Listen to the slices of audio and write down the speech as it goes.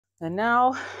And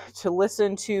now to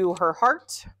listen to her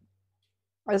heart.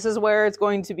 This is where it's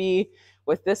going to be,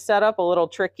 with this setup, a little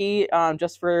tricky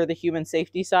just for the human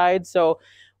safety side. So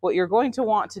what you're going to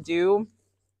want to do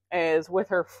is with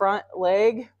her front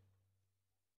leg,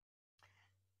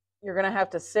 you're going to have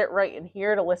to sit right in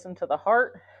here to listen to the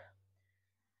heart.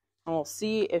 And we'll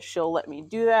see if she'll let me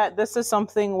do that. This is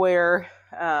something where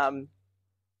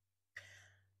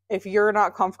if you're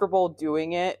not comfortable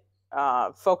doing it,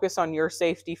 focus on your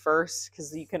safety first,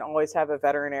 because you can always have a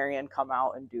veterinarian come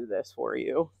out and do this for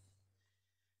you.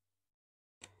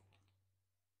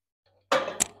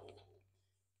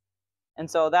 And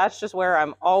so that's just where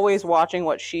I'm always watching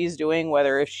what she's doing,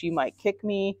 whether if she might kick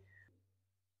me.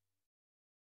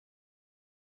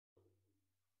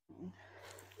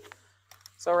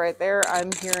 So right there,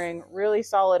 I'm hearing really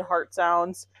solid heart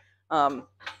sounds.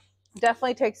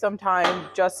 Definitely take some time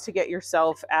just to get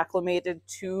yourself acclimated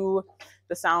to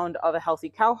the sound of a healthy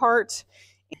cow heart.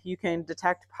 You can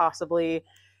detect possibly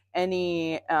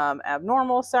any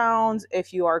abnormal sounds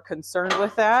if you are concerned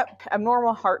with that.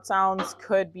 Abnormal heart sounds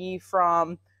could be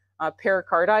from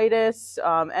pericarditis,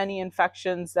 any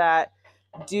infections that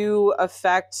do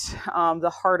affect the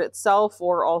heart itself,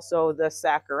 or also the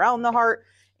sac around the heart,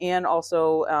 and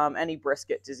also any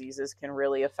brisket diseases can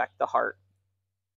really affect the heart.